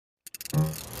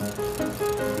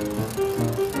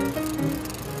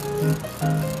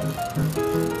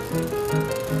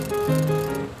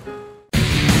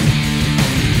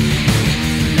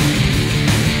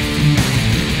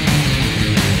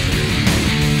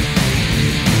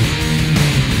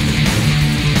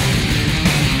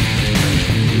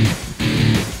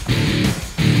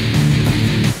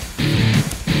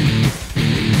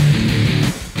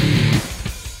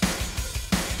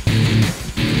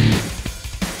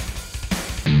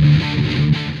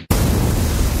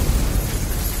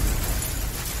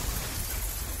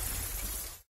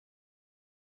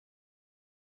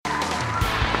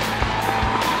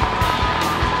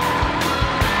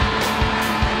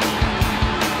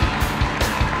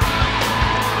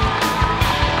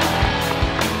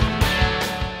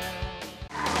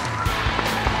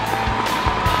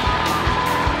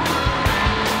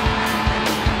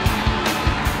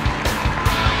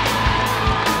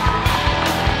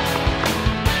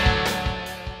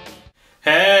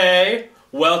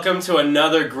Welcome to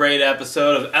another great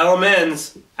episode of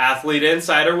LMN's Athlete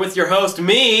Insider with your host,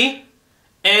 me,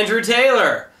 Andrew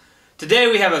Taylor.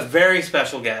 Today we have a very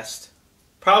special guest,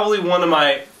 probably one of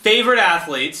my favorite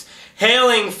athletes,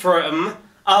 hailing from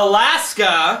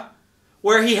Alaska,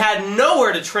 where he had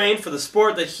nowhere to train for the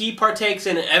sport that he partakes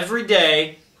in every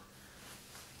day,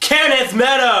 Kenneth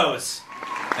Meadows.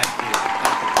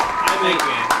 Thank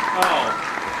you.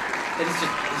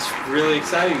 It's really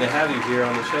exciting to have you here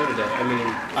on the show today. I mean,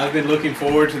 I've been looking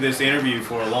forward to this interview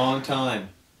for a long time.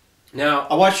 Now,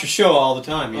 I watch your show all the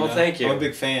time. You know? Thank you. I'm a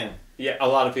big fan. Yeah, a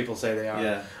lot of people say they are.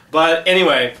 Yeah. But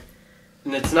anyway,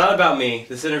 it's not about me.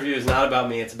 This interview is not about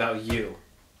me. It's about you.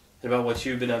 And about what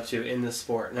you've been up to in this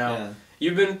sport. Now,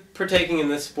 You've been partaking in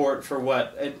this sport for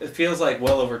what? It feels like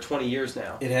well over 20 years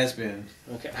now. It has been.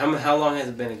 Okay. How long has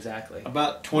it been exactly?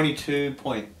 About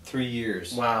 22.3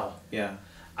 years. Wow. Yeah.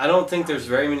 I don't think there's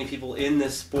very many people in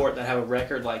this sport that have a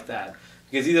record like that.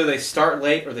 Because either they start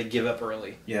late or they give up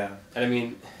early. Yeah. And I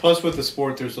mean... Plus with the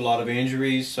sport, there's a lot of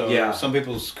injuries, so some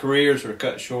people's careers are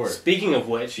cut short. Speaking of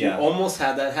which, you almost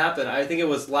had that happen. I think it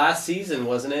was last season,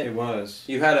 wasn't it? It was.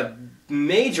 You had a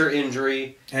major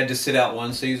injury. Had to sit out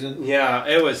one season. Yeah,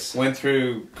 it was... Went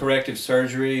through corrective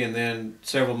surgery and then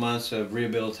several months of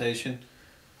rehabilitation.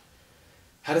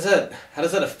 How does that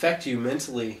affect you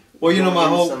mentally? Well, you know, my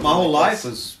whole life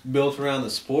was built around the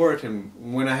sport,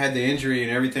 and when I had the injury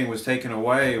and everything was taken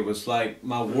away, it was like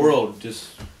my world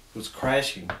just was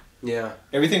crashing. Yeah.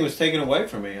 Everything was taken away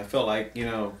from me. I felt like, you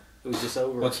know, it was just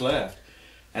over. What's left?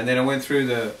 And then I went through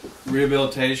the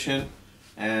rehabilitation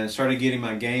and started getting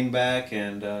my game back,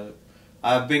 and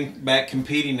I've been back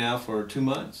competing now for 2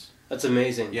 months. That's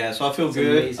amazing. Yeah, so I feel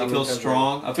good. I feel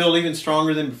strong. I feel even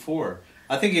stronger than before.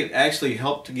 I think it actually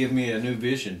helped to give me a new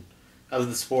vision. Of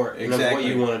the sport, exactly. And of what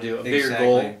you want to do, a bigger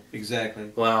goal.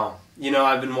 Exactly. Wow. You know,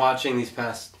 I've been watching these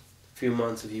past few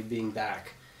months of you being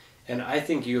back, and I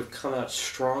think you have come out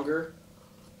stronger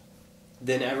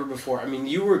than ever before. I mean,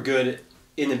 you were good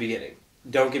in the beginning.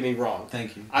 Don't get me wrong.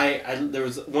 Thank you. There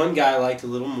was one guy I liked a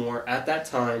little more at that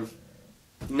time.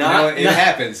 It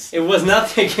happens. It was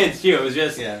nothing against you. It was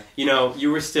just, you know,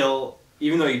 you were still,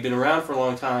 even though you'd been around for a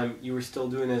long time, you were still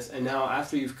doing this, and now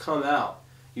after you've come out,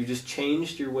 you've just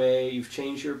changed your way, you've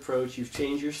changed your approach, you've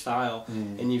changed your style,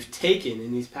 and you've taken,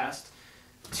 in these past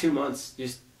 2 months,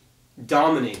 just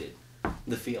dominated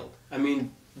the field. I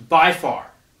mean, by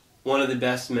far, one of the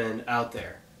best men out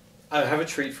there. I have a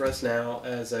treat for us now,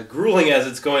 as grueling as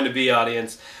it's going to be,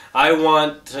 audience. I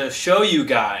want to show you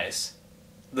guys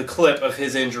the clip of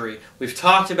his injury. We've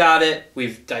talked about it,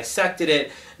 we've dissected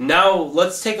it. Now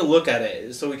let's take a look at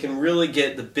it so we can really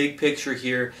get the big picture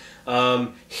here.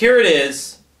 Here it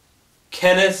is.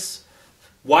 Kenneth's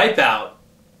wipeout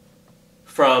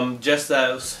from just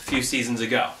those few seasons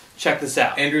ago. Check this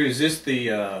out. Andrew, is this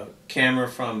the camera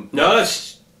from... No,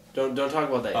 don't talk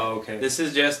about that. Oh, okay. This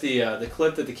is just the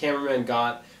clip that the cameraman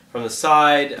got from the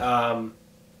side.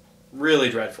 Really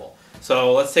dreadful.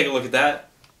 So let's take a look at that.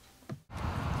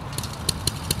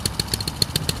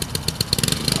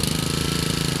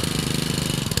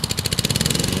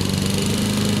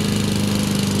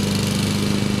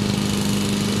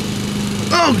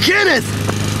 Oh, Kenneth!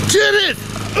 Kenneth!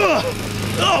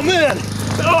 Oh man!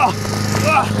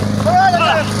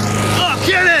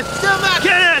 Kenneth! Stand back!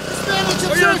 Kenneth!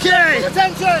 Are you okay?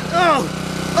 Attention!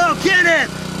 Oh,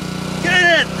 Kenneth!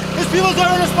 Kenneth! These people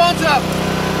don't respond to him!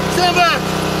 Stand back!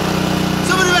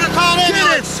 Somebody better call an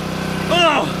ambulance! Kenneth!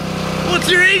 Oh! What's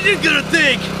your agent gonna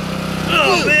think?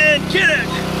 Oh man, Kenneth!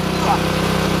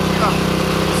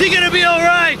 Is he gonna be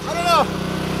alright? I don't know!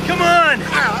 Come on!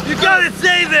 You gotta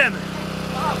save him!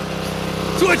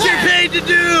 It's what you're paid to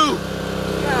do!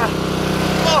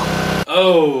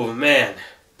 Oh, man.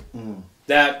 Mm.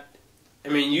 That, I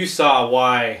mean, you saw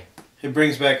why. It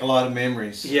brings back a lot of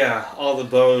memories. Yeah, all the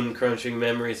bone-crunching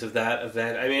memories of that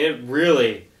event. I mean, it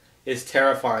really is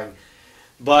terrifying.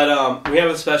 But we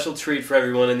have a special treat for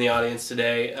everyone in the audience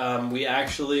today. We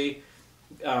actually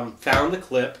found the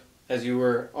clip, as you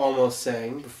were almost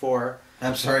saying before.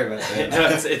 I'm sorry about that. No,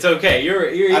 it's okay.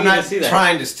 You're I'm not to see that.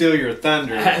 trying to steal your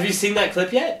thunder. Have you seen that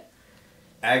clip yet?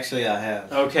 Actually, I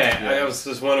have. Okay, Yeah. I was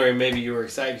just wondering maybe you were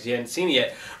excited because you hadn't seen it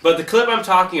yet. But the clip I'm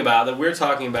talking about, that we're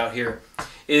talking about here,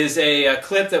 is a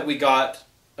clip that we got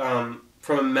from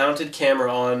a mounted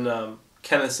camera on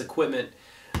Kenneth's equipment.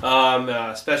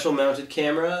 A special mounted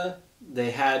camera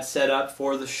they had set up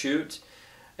for the shoot,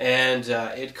 and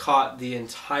it caught the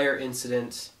entire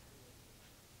incident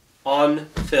on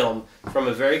film from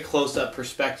a very close-up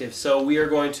perspective. So we are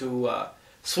going to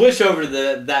switch over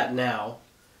to that now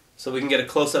so we can get a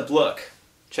close-up look.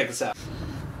 Check this out.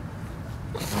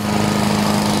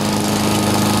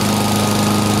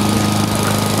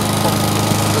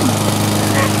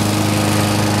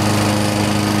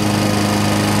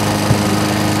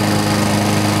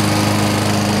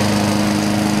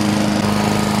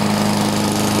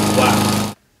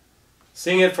 Wow.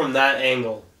 Seeing it from that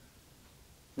angle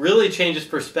really changes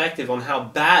perspective on how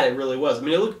bad it really was. I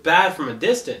mean, it looked bad from a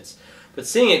distance, but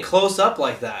seeing it close up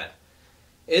like that,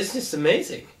 it's just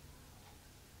amazing.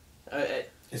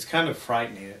 It's kind of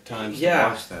frightening at times Yeah. to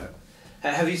watch that.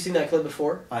 Have you seen that clip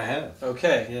before? I have.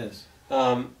 Okay. Yes.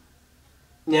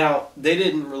 Now, they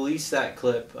didn't release that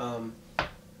clip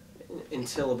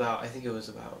until about, I think it was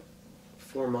about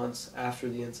 4 months after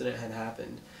the incident had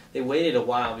happened. They waited a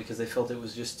while because they felt it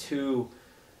was just too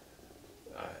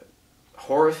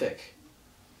horrific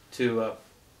to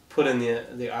put in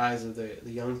the eyes of the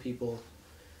young people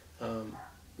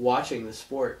watching the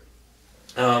sport.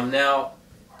 Now,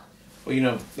 Well, you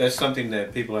know, that's something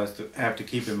that people have to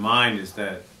keep in mind, is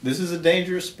that this is a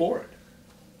dangerous sport.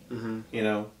 mhm. You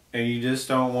know, and you just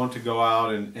don't want to go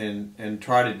out and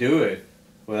try to do it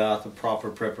without the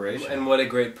proper preparation. And what a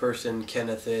great person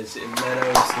Kenneth is in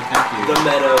Meadows. Thank you. The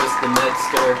Meadows, the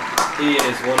Medster. He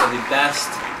is one of the best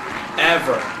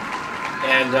ever.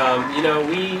 And, you know,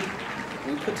 we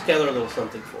put together a little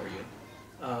something for you.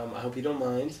 I hope you don't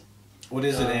mind. What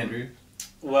is it, Andrew?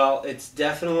 Well, it's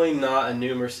definitely not a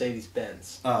new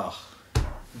Mercedes-Benz. Oh.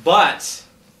 But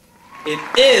it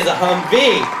is a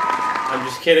Humvee. I'm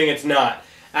just kidding, it's not.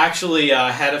 Actually,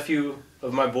 I had a few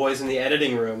of my boys in the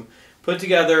editing room put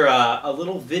together a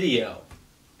little video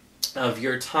of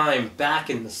your time back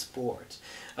in the sport.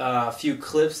 A few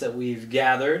clips that we've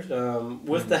gathered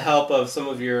with the help of some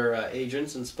of your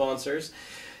agents and sponsors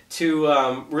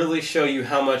to really show you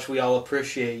how much we all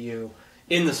appreciate you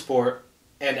in the sport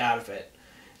and out of it.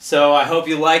 So I hope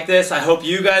you like this. I hope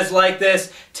you guys like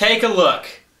this. Take a look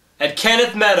at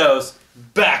Kenneth Meadows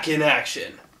back in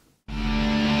action.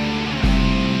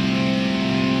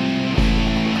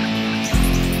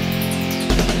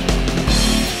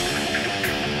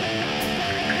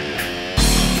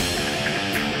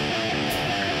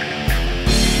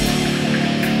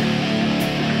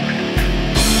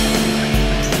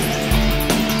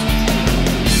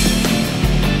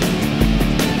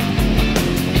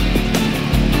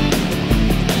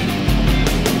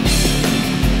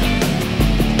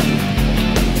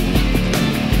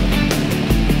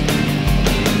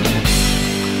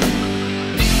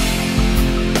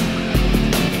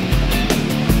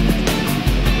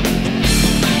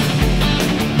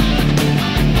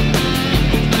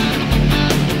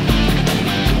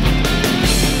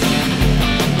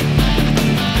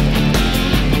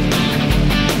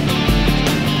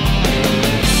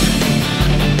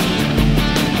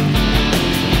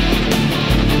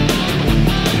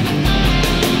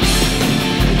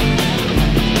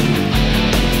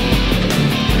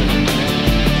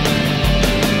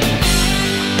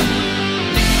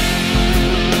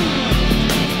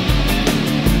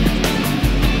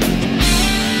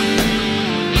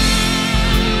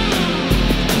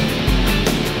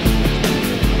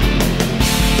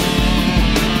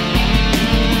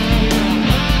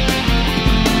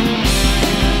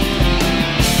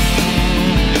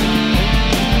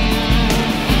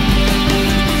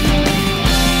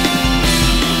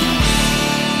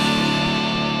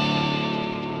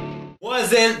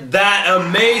 Wasn't that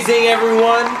amazing,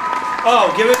 everyone?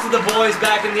 Oh, give it to the boys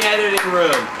back in the editing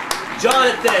room.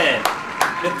 Jonathan,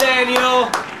 Nathaniel,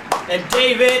 and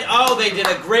David. Oh, they did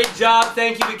a great job.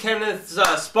 Thank you to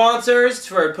Kenneth's sponsors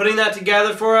for putting that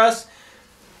together for us.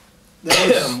 That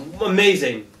was,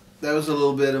 amazing. that was a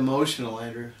little bit emotional,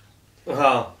 Andrew.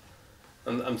 Well,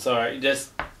 I'm sorry.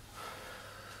 Just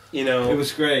you know, It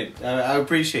was great. I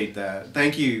appreciate that.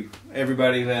 Thank you,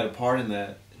 everybody who had a part in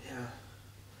that. yeah,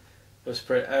 it was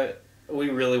pretty. We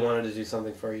really wanted to do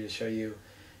something for you to show you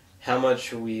how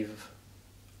much we've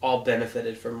all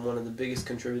benefited from one of the biggest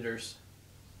contributors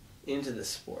into this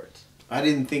sport. I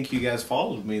didn't think you guys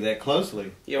followed me that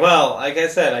closely. Yeah, well, like I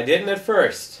said, I didn't at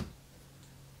first,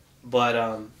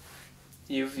 but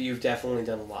you've definitely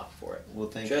done a lot for it. Well,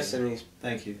 thank just you. in these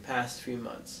Thank you. past few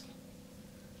months.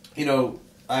 You know,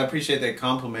 I appreciate that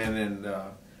compliment, and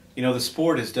you know, the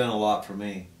sport has done a lot for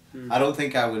me. I don't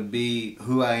think I would be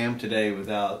who I am today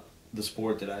without the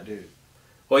sport that I do.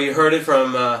 Well, you heard it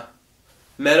from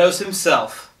Meadows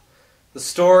himself. The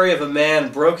story of a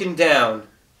man broken down,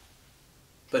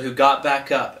 but who got back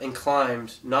up and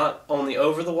climbed not only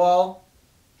over the wall,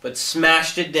 but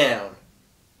smashed it down.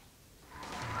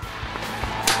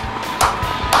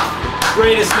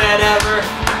 Greatest man ever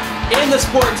in the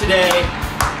sport today,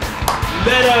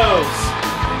 Meadows.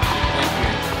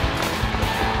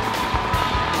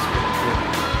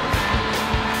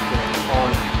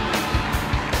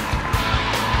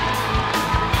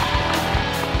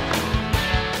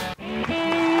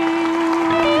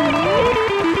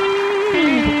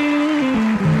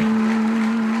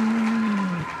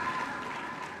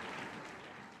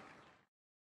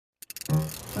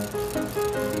 Thank you.